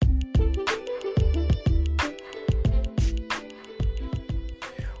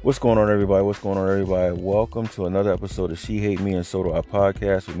What's going on, everybody? Welcome to another episode of She Hate Me and So Do I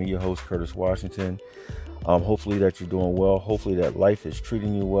podcast with me, your host, Curtis Washington. Hopefully that you're doing well. Hopefully that life is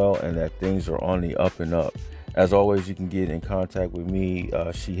treating you well and that things are on the up and up. As always, you can get in contact with me,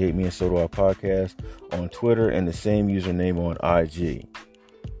 She Hate Me and So Do I podcast on Twitter and the same username on IG.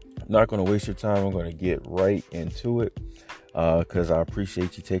 Not going to waste your time. I'm going to get right into it because I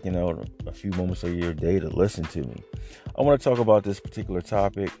appreciate you taking out a few moments of your day to listen to me. I want to talk about this particular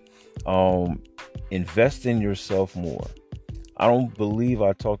topic. Invest in yourself more. I don't believe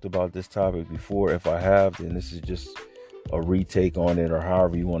I talked about this topic before. If I have, then this is just a retake on it, or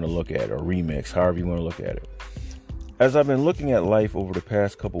however you want to look at it, or remix, however you want to look at it. As I've been looking at life over the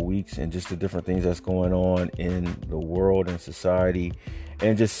past couple weeks and just the different things that's going on in the world and society,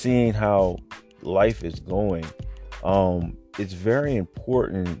 and just seeing how life is going, it's very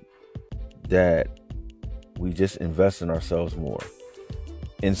important that we just invest in ourselves more.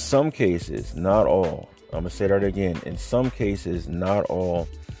 In some cases, not all. I'm going to say that again. In some cases, not all.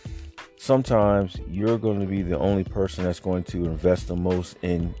 Sometimes you're going to be the only person that's going to invest the most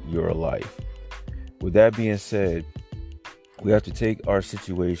in your life. With that being said, we have to take our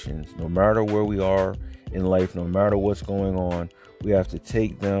situations, no matter where we are in life, no matter what's going on, we have to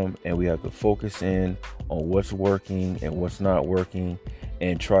take them and we have to focus in on what's working and what's not working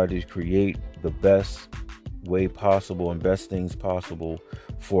and try to create the best way possible and best things possible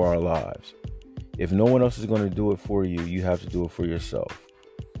for our lives. If no one else is going to do it for you, you have to do it for yourself.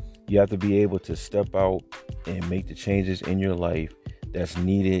 You have to be able to step out and make the changes in your life that's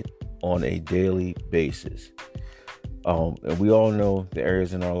needed on a daily basis. And we all know the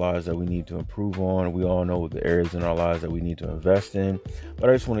areas in our lives that we need to improve on. We all know the areas in our lives that we need to invest in. But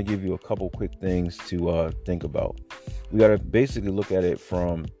I just want to give you a couple quick things to think about. We got to basically look at it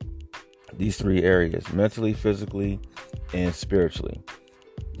from these three areas: mentally, physically, and spiritually.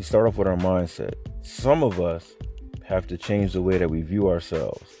 We start off with our mindset. Some of us have to change the way that we view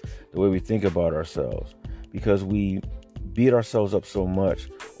ourselves, the way we think about ourselves, because we beat ourselves up so much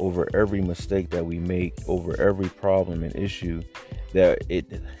over every mistake that we make, over every problem and issue, that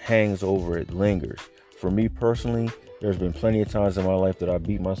it hangs over, it lingers. For me personally, there's been plenty of times in my life that I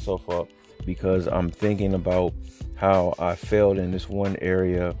beat myself up because I'm thinking about how I failed in this one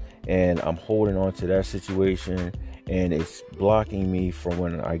area and I'm holding on to that situation, and it's blocking me from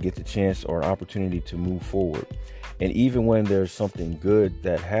when I get the chance or an opportunity to move forward. And even when there's something good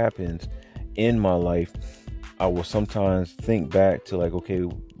that happens in my life, I will sometimes think back to like, okay,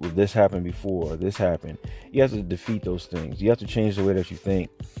 well, this happened before, this happened. You have to defeat those things. You have to change the way that you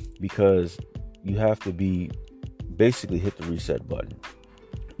think, because you have to basically hit the reset button.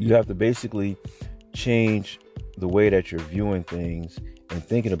 You have to basically change the way that you're viewing things and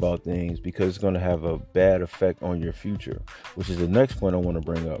thinking about things, because it's going to have a bad effect on your future, which is the next point I want to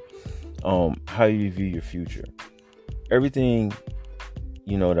bring up. How you view your future. Everything,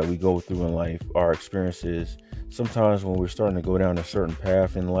 that we go through in life, our experiences, sometimes when we're starting to go down a certain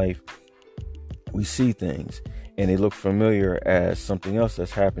path in life, we see things and they look familiar as something else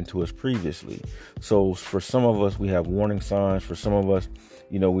that's happened to us previously. So for some of us, we have warning signs. For some of us,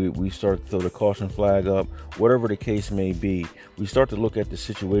 we start to throw the caution flag up. Whatever the case may be, we start to look at the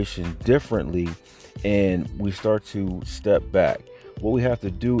situation differently and we start to step back. What we have to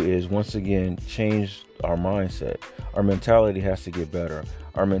do is, once again, change our mindset. Our mentality has to get better.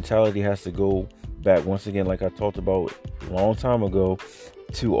 Our mentality has to go back, once again, like I talked about a long time ago,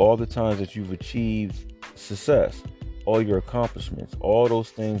 to all the times that you've achieved success, all your accomplishments, all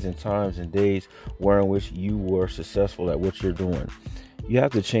those things and times and days where in which you were successful at what you're doing. You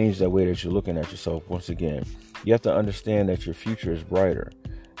have to change that way that you're looking at yourself. Once again, you have to understand that your future is brighter.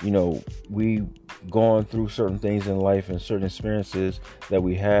 We've gone through certain things in life and certain experiences that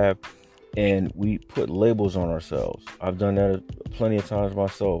we have, and we put labels on ourselves. I've done that plenty of times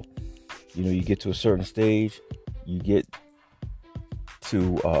myself. You get to a certain stage, you get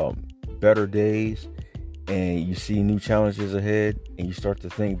to better days, and you see new challenges ahead, and you start to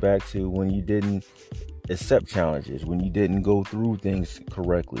think back to when you didn't accept challenges, when you didn't go through things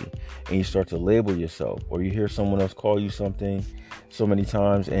correctly, and you start to label yourself, or you hear someone else call you something so many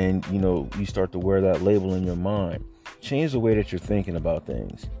times, and you start to wear that label in your mind. Change the way that you're thinking about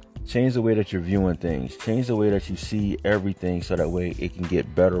things. Change the way that you're viewing things. Change the way that you see everything, so that way it can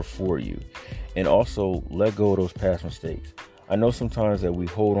get better for you. And also, let go of those past mistakes. I know sometimes that we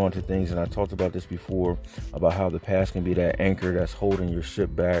hold on to things, and I talked about this before, about how the past can be that anchor that's holding your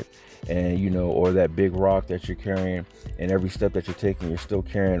ship back, and or that big rock that you're carrying, and every step that you're taking, you're still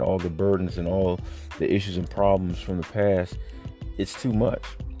carrying all the burdens and all the issues and problems from the past. It's too much.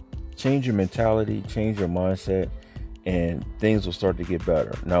 Change your mentality, change your mindset, and things will start to get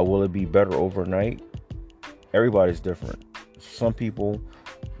better. Now, will it be better overnight? Everybody's different. Some people,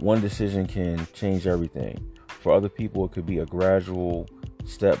 one decision can change everything. For other people, it could be a gradual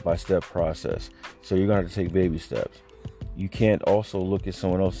step-by-step process. So you're going to have to take baby steps. You can't also look at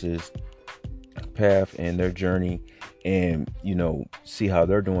someone else's path and their journey and, see how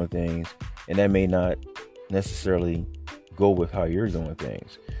they're doing things. And that may not necessarily go with how you're doing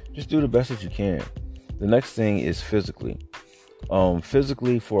things. Just do the best that you can. The next thing is physically.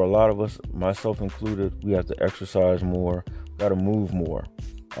 Physically, for a lot of us, myself included, we have to exercise more, got to move more.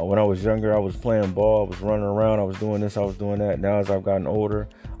 When I was younger, I was playing ball, I was running around, I was doing this, I was doing that. Now as I've gotten older,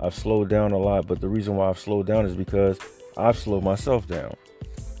 I've slowed down a lot. But the reason why I've slowed down is because I've slowed myself down.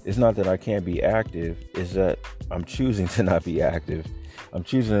 It's not that I can't be active, it's that I'm choosing to not be active. I'm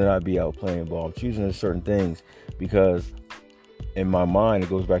choosing to not be out playing ball. I'm choosing certain things because in my mind, it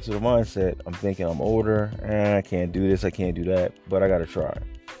goes back to the mindset. I'm thinking I'm older and I can't do this, I can't do that, but I got to try.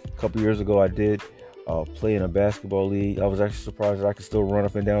 A couple years ago, I did play in a basketball league. I was actually surprised that I could still run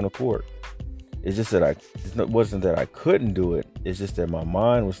up and down the court. It's just that it wasn't that I couldn't do it. It's just that my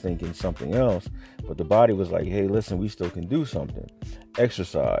mind was thinking something else, but the body was like, hey, listen, we still can do something.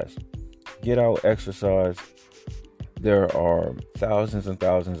 Exercise. Get out, exercise. There are thousands and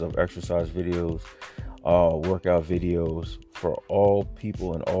thousands of exercise videos, workout videos for all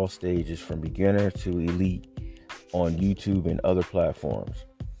people in all stages, from beginner to elite, on YouTube and other platforms.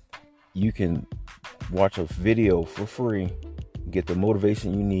 You can watch a video for free, get the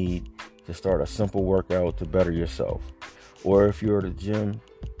motivation you need to start a simple workout to better yourself. Or if you're the gym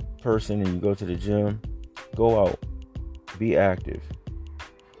person and you go to the gym, go out, be active,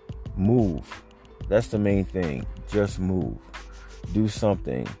 move. That's the main thing. Just move. Do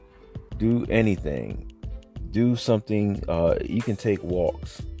something. Do anything. Do something. You can take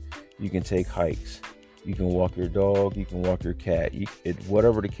walks. You can take hikes. You can walk your dog. You can walk your cat.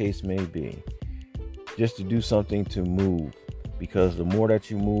 Whatever the case may be. Just to do something to move. Because the more that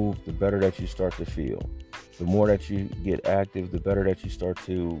you move, the better that you start to feel. The more that you get active, the better that you start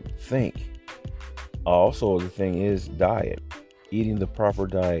to think. Also, the thing is diet. Eating the proper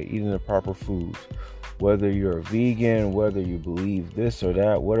diet. Eating the proper foods. Whether you're a vegan, whether you believe this or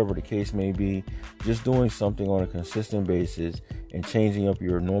that, whatever the case may be, just doing something on a consistent basis and changing up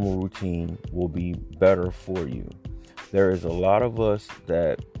your normal routine will be better for you. There is a lot of us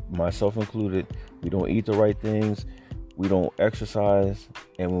that, myself included, we don't eat the right things, we don't exercise,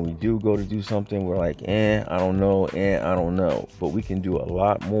 and when we do go to do something, we're like, I don't know. But we can do a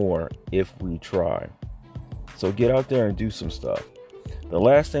lot more if we try. So get out there and do some stuff. The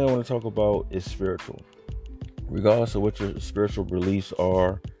last thing I want to talk about is spiritual. Regardless of what your spiritual beliefs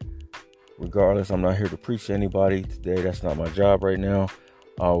are, I'm not here to preach to anybody today. That's not my job right now.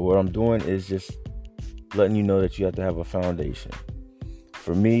 What I'm doing is just letting you know that you have to have a foundation.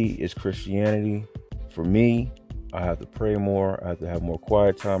 For me, it's Christianity. For me, I have to pray more. I have to have more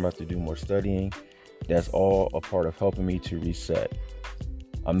quiet time. I have to do more studying. That's all a part of helping me to reset.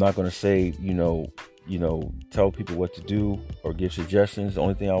 I'm not going to say, tell people what to do or give suggestions. The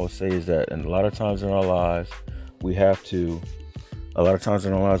only thing I would say is that, and a lot of times in our lives, we have to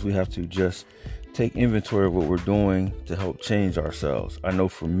just take inventory of what we're doing to help change ourselves. I know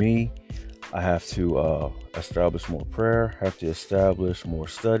for me, I have to establish more prayer, have to establish more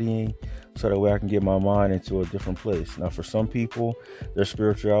studying, so that way I can get my mind into a different place. Now, for some people, their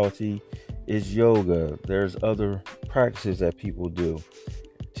spirituality is yoga. There's other practices that people do.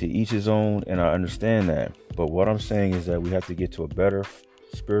 To each his own, and I understand that. But what I'm saying is that we have to get to a better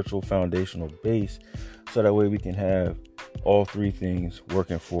spiritual foundational base, so that way we can have all three things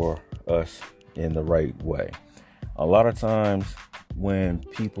working for us in the right way. A lot of times when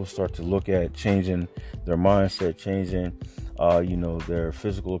people start to look at changing their mindset, changing their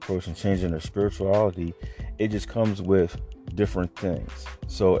physical approach, and changing their spirituality, it just comes with different things.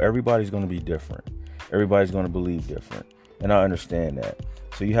 So everybody's going to be different. Everybody's going to believe different. And I understand that.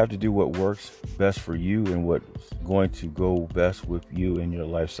 So you have to do what works best for you and what's going to go best with you and your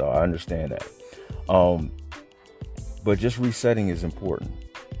lifestyle. I understand that. But just resetting is important.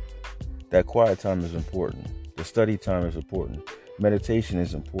 That quiet time is important. The study time is important. Meditation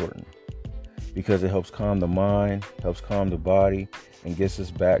is important because it helps calm the mind, helps calm the body, and gets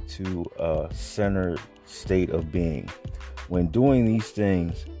us back to a centered state of being. When doing these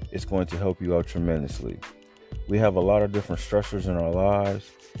things, it's going to help you out tremendously. We have a lot of different stressors in our lives,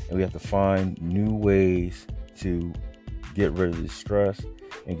 and we have to find new ways to get rid of the stress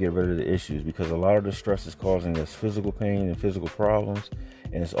and get rid of the issues, because a lot of the stress is causing us physical pain and physical problems,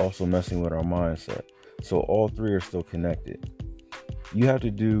 and it's also messing with our mindset. So all three are still connected. You have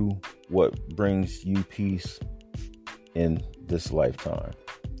to do what brings you peace in this lifetime,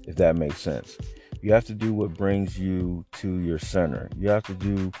 if that makes sense. You have to do what brings you to your center. You have to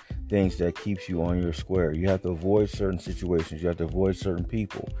do things that keeps you on your square. You have to avoid certain situations. You have to avoid certain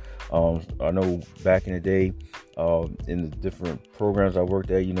people. I know back in the day, in the different programs I worked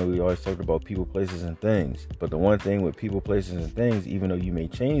at, we always talked about people, places, and things. But the one thing with people, places, and things, even though you may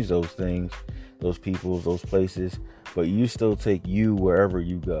change those things, those people, those places, but you still take you wherever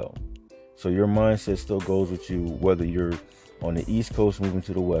you go. So your mindset still goes with you, whether you're on the East Coast moving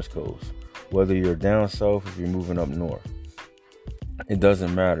to the West Coast, whether you're down south, if you're moving up north. It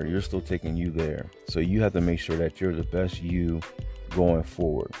doesn't matter. You're still taking you there. So you have to make sure that you're the best you going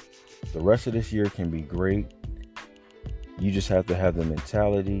forward. The rest of this year can be great. You just have to have the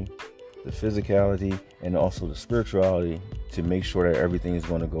mentality, the physicality, and also the spirituality to make sure that everything is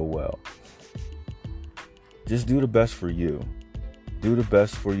going to go well. Just do the best for you. Do the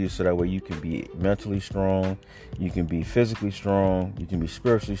best for you so that way you can be mentally strong, you can be physically strong, you can be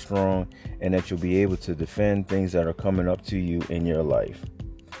spiritually strong, and that you'll be able to defend things that are coming up to you in your life.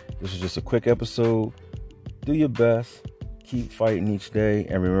 This is just a quick episode. Do your best. Keep fighting each day.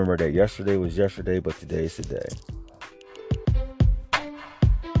 And remember that yesterday was yesterday, but today is today.